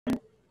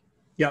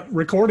Yeah,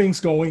 recording's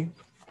going.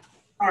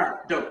 All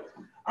right, dope.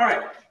 All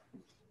right.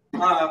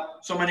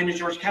 So my name is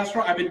George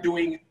Castro. I've been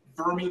doing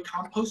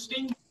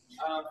vermicomposting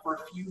for a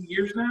few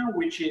years now,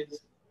 which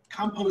is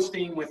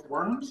composting with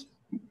worms,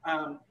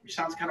 which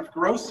sounds kind of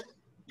gross.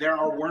 There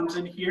are worms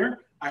in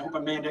here. I hope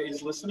Amanda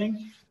is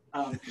listening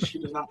because she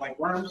does not like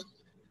worms.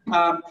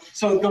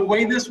 So the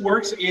way this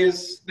works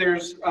is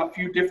there's a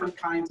few different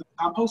kinds of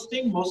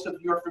composting. Most of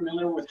you are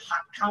familiar with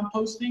hot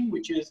composting,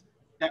 which is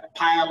that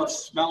pile of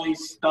smelly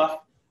stuff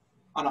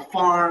on a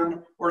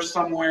farm or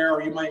somewhere,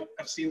 or you might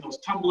have seen those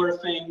tumbler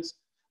things.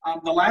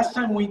 The last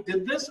time we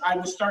did this, I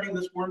was starting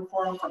this worm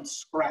farm from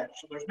scratch.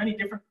 So there's many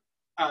different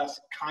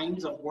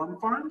kinds of worm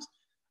farms.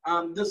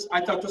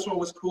 I thought this one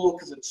was cool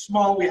because it's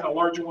small. We had a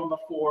larger one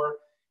before.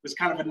 It was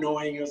kind of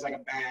annoying. It was like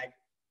a bag.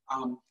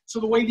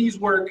 So the way these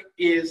work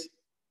is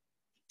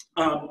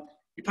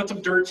you put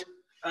some dirt,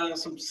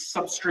 some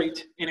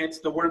substrate in it.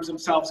 The worms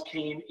themselves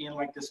came in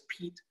like this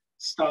peat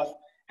stuff.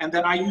 And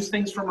then I use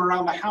things from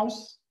around the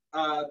house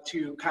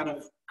to kind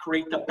of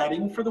create the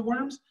bedding for the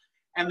worms.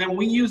 And then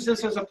we use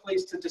this as a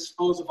place to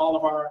dispose of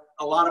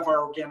a lot of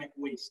our organic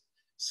waste.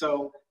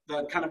 So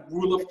the kind of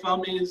rule of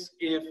thumb is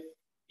if,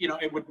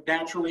 it would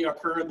naturally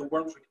occur and the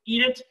worms would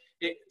eat it,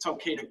 it's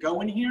okay to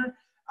go in here.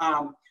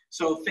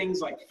 So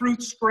things like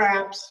fruit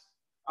scraps,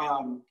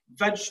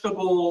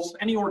 vegetables,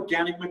 any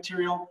organic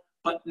material,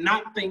 but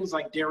not things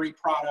like dairy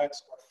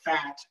products or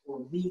fat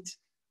or meat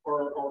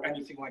or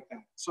anything like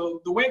that.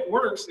 So the way it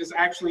works is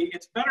actually,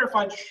 it's better if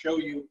I show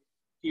you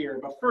here.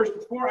 But first,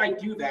 before I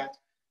do that,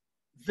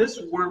 this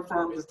worm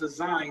farm is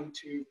designed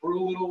to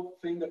brew a little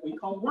thing that we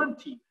call worm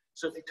tea.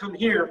 So if you come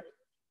here,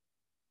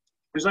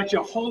 there's actually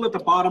a hole at the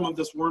bottom of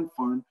this worm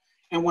farm.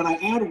 And when I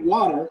add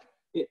water,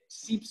 it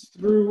seeps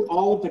through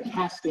all of the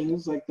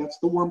castings, like that's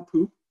the worm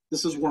poop.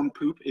 This is worm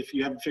poop, if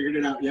you haven't figured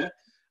it out yet.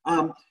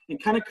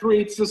 It kind of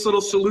creates this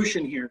little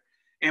solution here.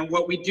 And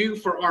what we do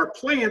for our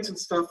plants and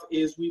stuff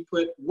is we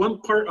put 1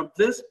 part of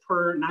this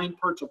per 9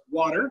 parts of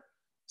water.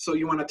 So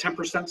you want a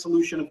 10%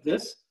 solution of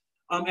this.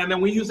 And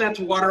then we use that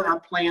to water our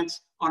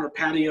plants on our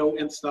patio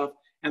and stuff.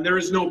 And there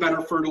is no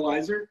better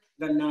fertilizer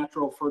than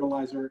natural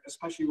fertilizer,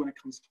 especially when it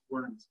comes to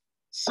worms.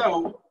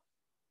 So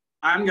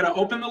I'm gonna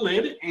open the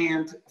lid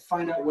and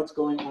find out what's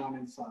going on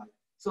inside.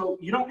 So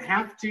you don't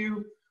have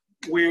to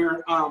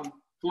wear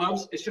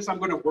gloves. It's just I'm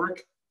gonna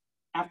work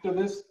after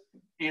this.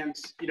 And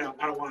I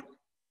don't want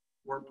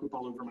worm poop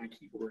all over my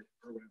keyboard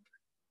or whatever.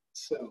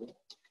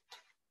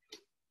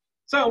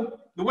 So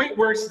the way it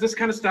works is this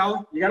kind of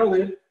style. You got a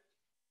lid.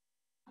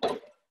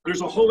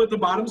 There's a hole at the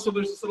bottom, so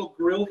there's this little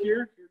grill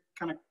here. It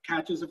kind of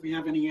catches if we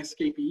have any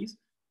escapees.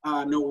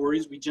 No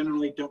worries, we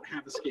generally don't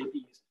have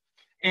escapees.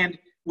 And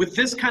with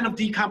this kind of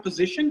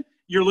decomposition,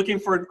 you're looking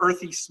for an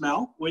earthy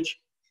smell, which,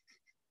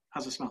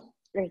 how's it smell?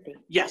 Earthy.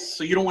 Yes,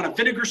 so you don't want a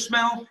vinegar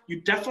smell.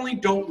 You definitely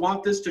don't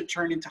want this to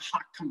turn into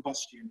hot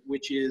combustion,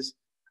 which is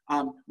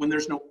when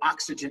there's no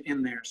oxygen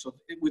in there. So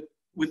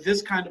with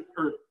this kind of,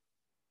 or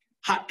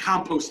hot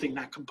composting,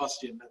 not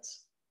combustion,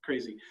 that's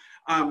crazy.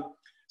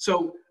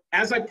 So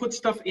as I put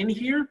stuff in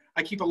here,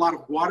 I keep a lot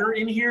of water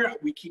in here.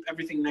 We keep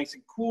everything nice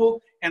and cool.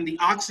 And the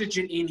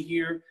oxygen in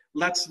here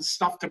lets the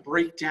stuff to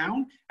break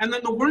down. And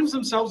then the worms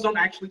themselves don't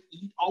actually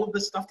eat all of the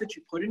stuff that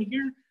you put in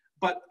here,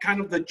 but kind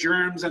of the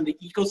germs and the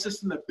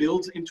ecosystem that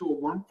builds into a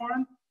worm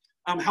farm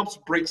helps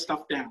break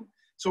stuff down.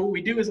 So what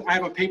we do is I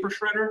have a paper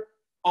shredder.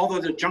 All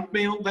of the junk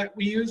mail that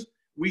we use,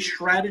 we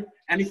shred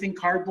anything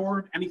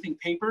cardboard, anything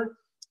paper.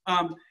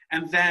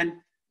 And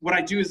then what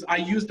I do is I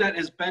use that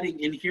as bedding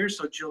in here.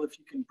 So Jill, if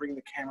you can bring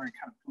the camera and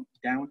kind of put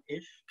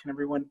down-ish. Can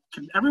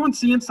everyone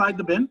see inside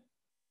the bin?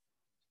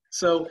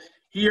 So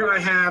here I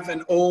have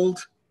an old.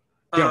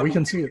 Yeah, we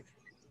can see it.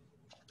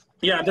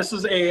 Yeah, this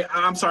is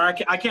I'm sorry,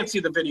 I can't see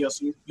the video,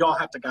 so y'all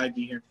have to guide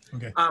me here.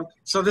 Okay.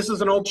 So this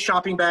is an old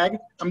shopping bag.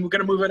 I'm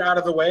gonna move it out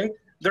of the way.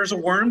 There's a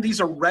worm.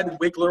 These are red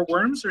wiggler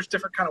worms. There's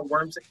different kind of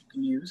worms that you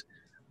can use.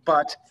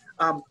 But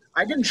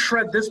I didn't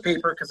shred this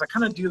paper because I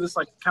kind of do this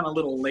like kind of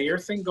little layer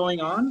thing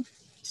going on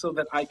so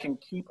that I can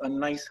keep a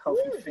nice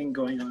healthy thing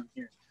going on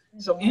here.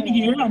 So in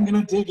here, I'm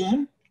gonna dig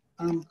in.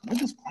 Where's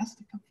this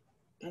plastic?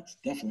 That's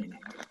definitely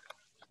not good.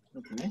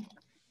 Okay.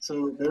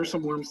 So there's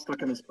some worms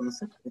stuck in this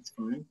plastic. It's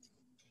fine.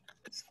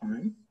 It's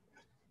fine.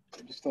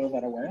 Just throw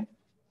that away.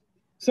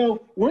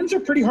 So worms are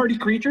pretty hardy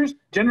creatures,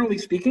 generally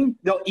speaking.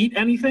 They'll eat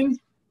anything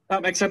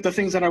except the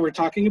things that I were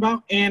talking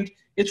about. And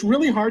it's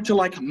really hard to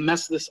like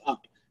mess this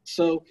up.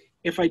 So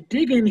if I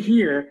dig in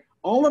here,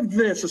 all of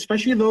this,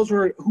 especially those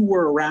who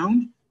were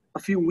around a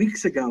few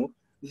weeks ago,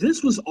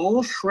 this was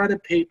all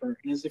shredded paper.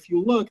 And as if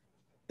you look,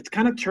 it's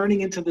kind of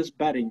turning into this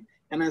bedding.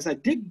 And as I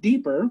dig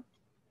deeper,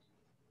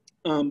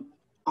 I'll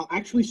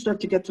actually start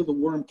to get to the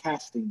worm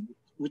casting,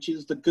 which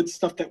is the good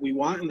stuff that we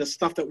want and the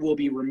stuff that we'll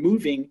be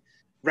removing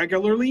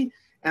regularly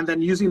and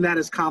then using that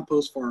as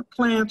compost for our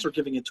plants or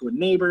giving it to a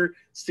neighbor,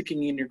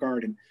 sticking in your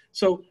garden.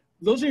 So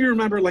those of you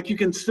remember, like you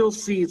can still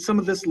see some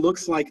of this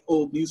looks like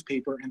old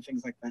newspaper and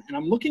things like that. And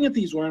I'm looking at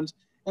these worms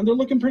and they're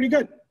looking pretty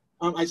good.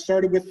 I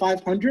started with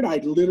 500. I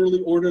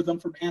literally ordered them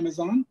from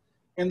Amazon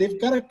and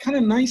they've got a kind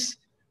of nice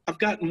I've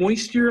got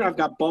moisture. I've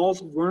got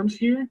balls of worms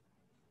here.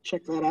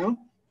 Check that out.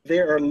 They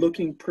are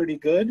looking pretty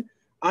good.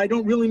 I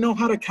don't really know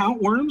how to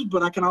count worms,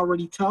 but I can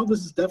already tell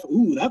this is definitely,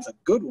 ooh, that's a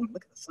good one.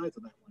 Look at the size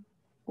of that one.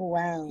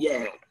 Wow.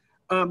 Yeah.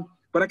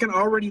 But I can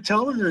already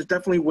tell that there's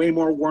definitely way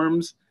more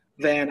worms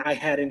than I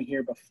had in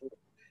here before.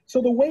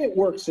 So the way it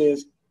works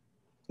is,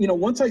 you know,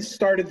 once I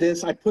started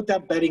this, I put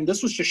that bedding,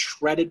 this was just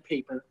shredded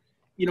paper,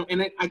 you know,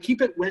 and I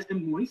keep it wet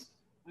and moist.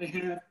 I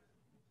have,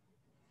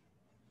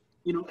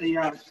 you know,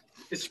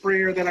 a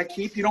sprayer that I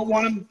keep. You don't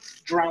want them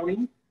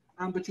drowning,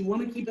 but you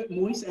want to keep it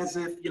moist as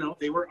if, you know,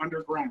 they were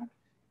underground.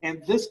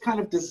 And this kind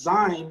of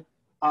design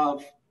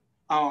of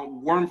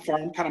worm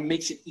farm kind of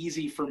makes it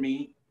easy for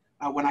me.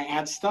 When I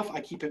add stuff,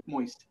 I keep it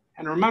moist.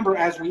 And remember,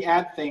 as we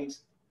add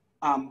things,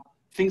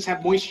 things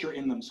have moisture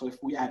in them. So if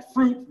we add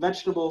fruit,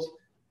 vegetables,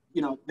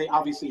 you know, they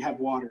obviously have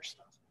water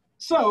stuff.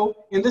 So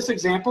in this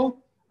example,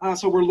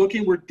 so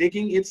we're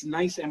digging, it's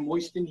nice and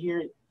moist in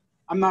here.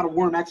 I'm not a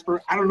worm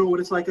expert. I don't know what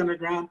it's like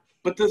underground,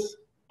 but this,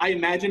 I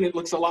imagine it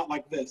looks a lot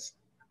like this.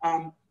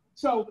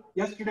 So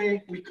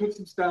yesterday we cooked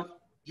some stuff.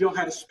 Jill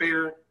had a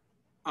spare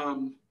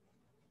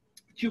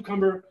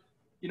cucumber,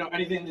 you know,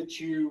 anything that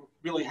you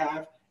really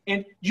have.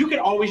 And you could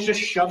always just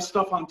shove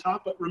stuff on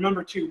top, but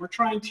remember too, we're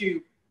trying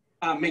to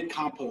make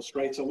compost,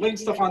 right? So laying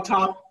stuff on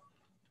top,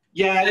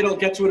 yeah, it'll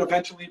get to it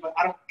eventually, but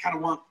I don't kind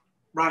of want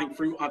rotting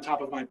fruit on top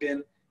of my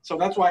bin. So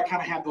that's why I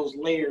kind of have those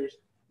layers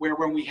where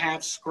when we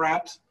have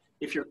scraps,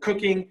 if you're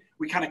cooking,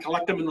 we kind of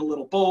collect them in a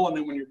little bowl, and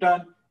then when you're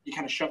done, you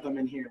kind of shove them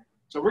in here.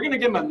 So we're gonna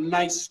give them a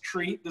nice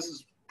treat. This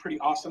is pretty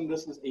awesome.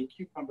 This is a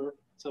cucumber.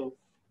 So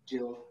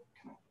Jill,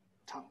 kind of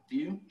top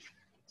view.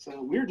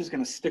 So we're just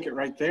gonna stick it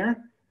right there,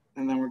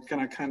 and then we're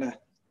gonna kind of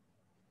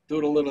do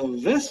it a little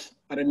of this.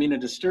 I didn't mean to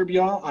disturb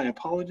y'all. I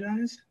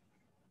apologize.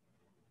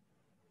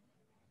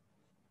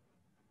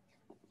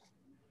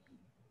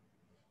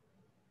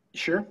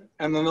 Sure,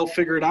 and then they'll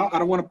figure it out. I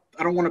don't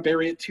want to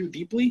bury it too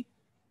deeply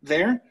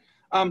there.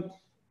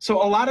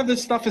 So a lot of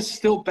this stuff is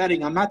still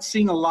bedding. I'm not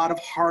seeing a lot of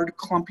hard,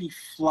 clumpy,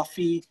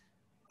 fluffy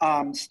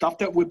stuff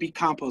that would be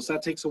compost.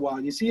 That takes a while.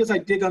 You see, as I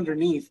dig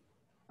underneath,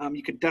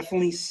 you could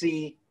definitely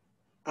see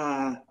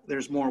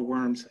there's more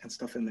worms and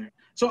stuff in there.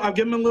 So I'll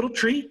give them a little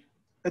treat.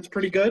 That's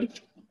pretty good.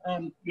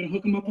 I'm gonna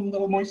hook them up with a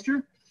little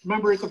moisture.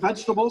 Remember, it's a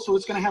vegetable, so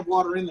it's gonna have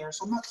water in there.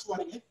 So I'm not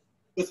sweating it.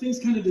 The thing's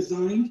kind of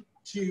designed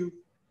to,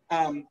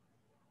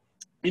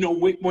 you know,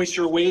 wick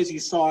moisture away. As you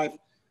saw,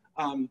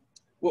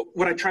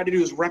 what I try to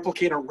do is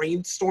replicate a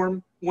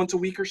rainstorm once a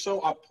week or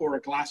so. I'll pour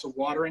a glass of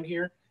water in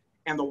here,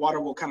 and the water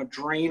will kind of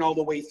drain all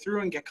the way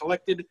through and get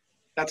collected.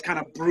 That's kind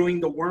of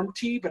brewing the worm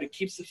tea, but it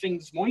keeps the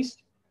things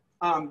moist,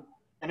 and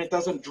it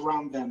doesn't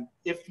drown them.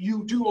 If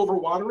you do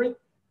overwater it,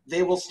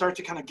 they will start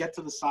to kind of get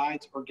to the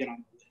sides or get on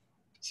the lid.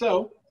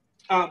 So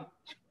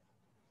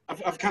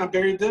I've kind of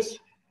buried this.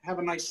 Have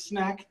a nice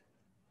snack,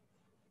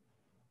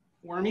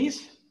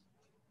 wormies.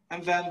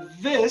 And then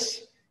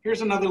this,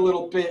 here's another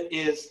little bit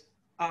is,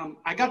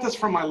 I got this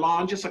from my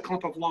lawn, just a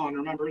clump of lawn.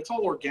 Remember, it's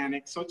all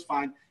organic, so it's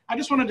fine. I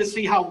just wanted to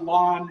see how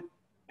lawn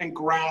and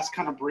grass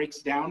kind of breaks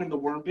down in the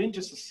worm bin,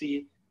 just to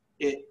see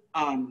it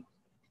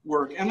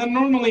work. And then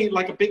normally,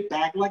 like a big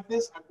bag like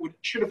this,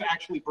 should have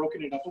actually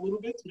broken it up a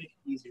little bit to make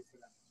it easier for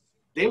them.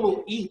 They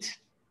will eat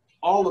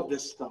all of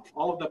this stuff,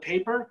 all of the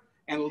paper,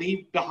 and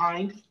leave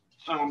behind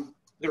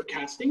their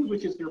castings,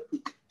 which is their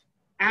poop.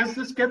 As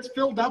this gets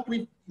filled up,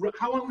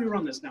 how long have we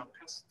run this now?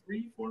 Past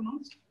 3-4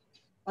 months?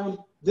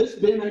 This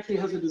bin actually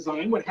has a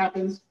design. What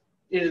happens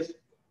is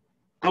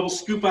I will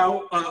scoop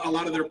out a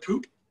lot of their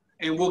poop,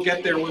 and we'll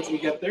get there once we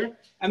get there.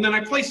 And then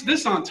I place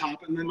this on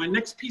top, and then my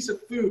next piece of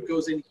food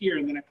goes in here,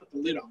 and then I put the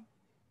lid on.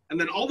 And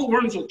then all the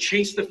worms will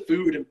chase the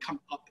food and come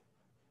up.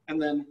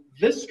 And then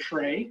this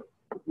tray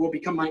will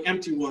become my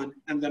empty one,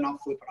 and then I'll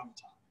flip it on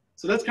top.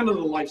 So that's kind of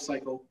the life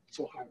cycle,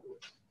 so how it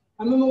works.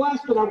 And then the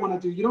last bit I want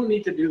to do, you don't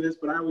need to do this,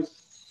 but I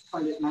always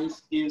find it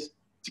nice, is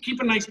to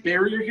keep a nice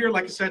barrier here.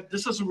 Like I said,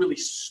 this doesn't really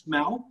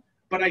smell,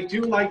 but I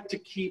do like to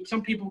keep,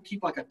 some people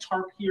keep like a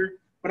tarp here,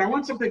 but I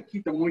want something to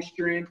keep the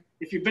moisture in.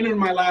 If you've been in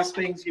my last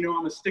things, you know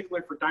I'm a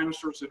stickler for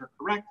dinosaurs that are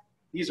correct.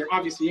 These are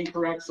obviously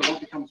incorrect, so that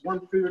becomes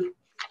worm food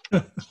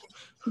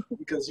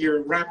because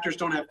your raptors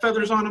don't have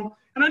feathers on them.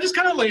 And I just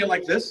kind of lay it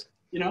like this,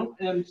 you know,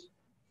 and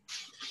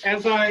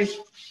as I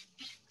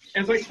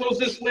close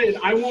this lid,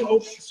 I won't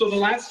open, so the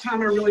last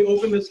time I really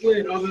opened this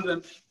lid, other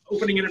than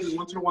opening it every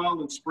once in a while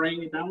and then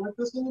spraying it down like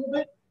this a little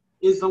bit,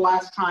 is the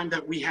last time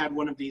that we had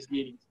one of these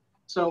meetings.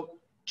 So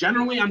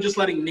generally, I'm just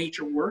letting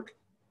nature work.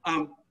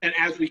 And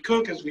as we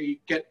cook, as we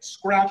get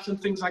scraps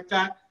and things like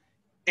that,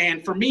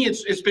 and for me,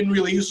 it's been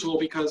really useful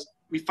because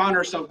we found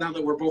ourselves, now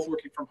that we're both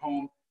working from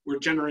home, we're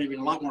generating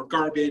a lot more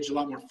garbage, a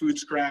lot more food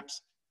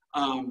scraps.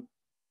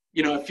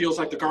 You know, it feels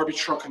like the garbage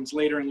truck comes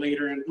later and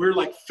later, and we're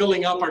like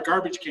filling up our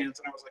garbage cans.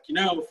 And I was like, you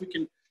know, if we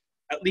can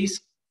at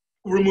least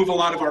remove a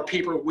lot of our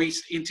paper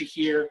waste into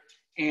here,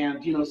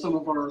 and you know, some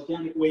of our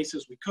organic waste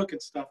as we cook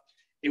and stuff,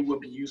 it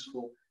would be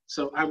useful.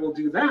 So I will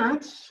do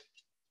that,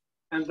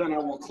 and then I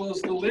will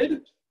close the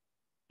lid,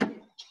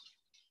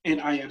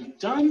 and I am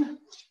done.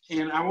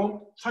 and I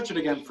won't touch it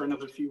again for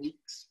another few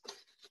weeks.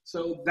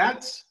 So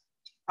that's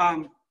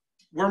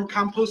worm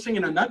composting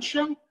in a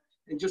nutshell.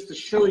 And just to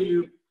show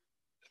you,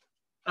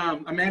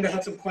 Amanda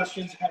had some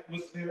questions.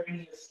 Was there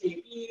any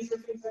escapees or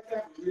things like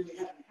that? We really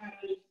haven't had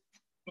any.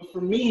 But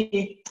for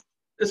me,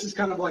 this is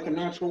kind of like a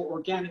natural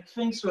organic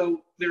thing,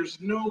 so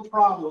there's no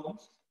problem.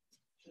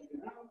 Check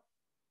it out.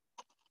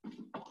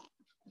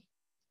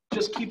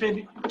 Just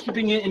keeping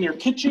it in your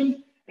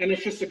kitchen, and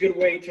it's just a good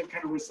way to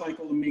kind of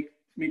recycle and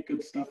make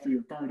good stuff for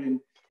your garden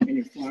and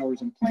your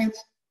flowers and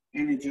plants.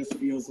 And it just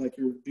feels like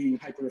you're being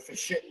hyper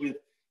efficient with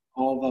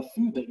all the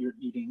food that you're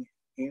eating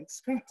and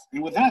scraps.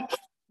 And with that,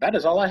 that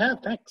is all I have.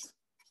 Thanks.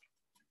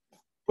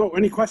 Oh,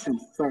 any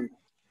questions? Sorry.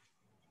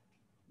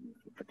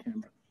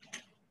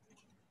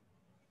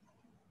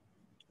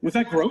 Was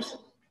that gross?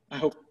 I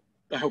hope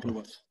it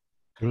was.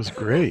 It was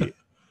great.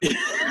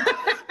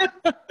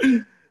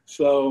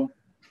 So,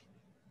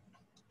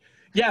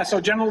 yeah,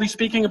 so generally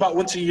speaking, about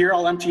once a year,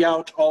 I'll empty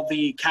out all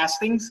the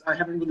castings. I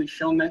haven't really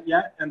shown that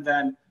yet. And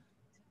then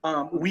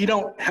we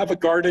don't have a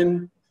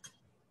garden.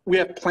 We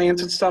have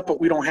plants and stuff, but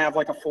we don't have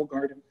like a full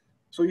garden.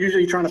 So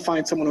usually trying to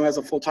find someone who has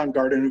a full-time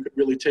garden who could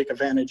really take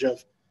advantage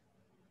of,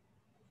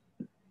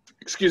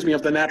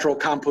 of the natural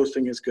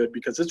composting is good,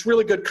 because it's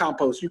really good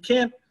compost.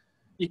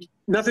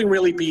 Nothing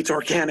really beats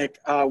organic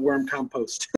worm compost.